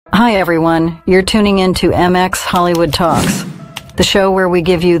Hi everyone, you're tuning into MX Hollywood Talks, the show where we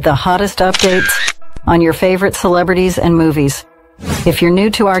give you the hottest updates on your favorite celebrities and movies. If you're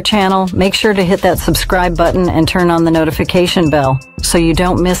new to our channel, make sure to hit that subscribe button and turn on the notification bell so you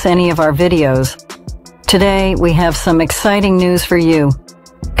don't miss any of our videos. Today, we have some exciting news for you.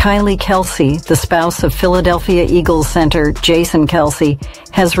 Kylie Kelce, the spouse of Philadelphia Eagles center Jason Kelce,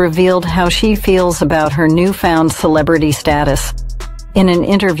 has revealed how she feels about her newfound celebrity status. In an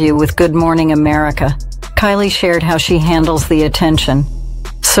interview with Good Morning America, Kylie shared how she handles the attention,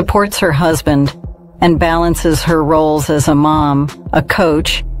 supports her husband, and balances her roles as a mom, a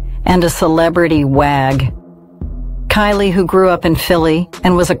coach, and a celebrity wag. Kylie, who grew up in Philly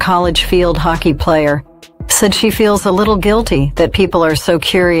and was a college field hockey player, said she feels a little guilty that people are so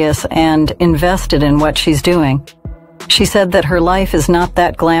curious and invested in what she's doing. She said that her life is not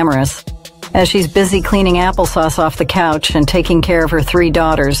that glamorous, as she's busy cleaning applesauce off the couch and taking care of her 3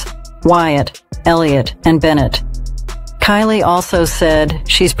 daughters, Wyatt, Elliot, and Bennett. Kylie also said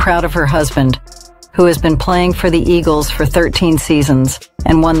she's proud of her husband, who has been playing for the Eagles for 13 seasons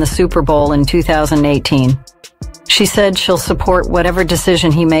and won the Super Bowl in 2018. She said she'll support whatever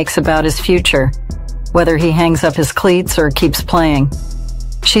decision he makes about his future, whether he hangs up his cleats or keeps playing.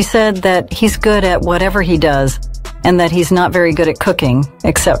 She said that he's good at whatever he does, and that he's not very good at cooking,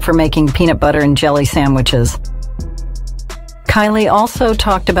 except for making peanut butter and jelly sandwiches. Kylie also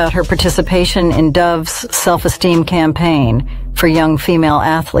talked about her participation in Dove's self-esteem campaign for young female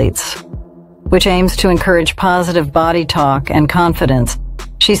athletes, which aims to encourage positive body talk and confidence.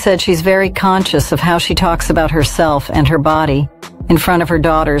 She said she's very conscious of how she talks about herself and her body in front of her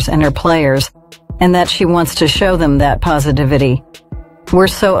daughters and her players, and that she wants to show them that positivity. We're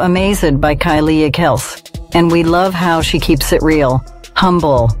so amazed by Kylie Kelce, and we love how she keeps it real,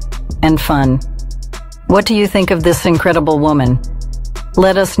 humble, and fun. What do you think of this incredible woman?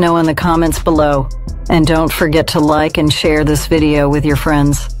 Let us know in the comments below, and don't forget to like and share this video with your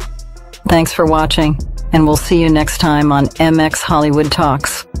friends. Thanks for watching, and we'll see you next time on MX Hollywood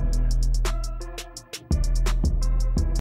Talks.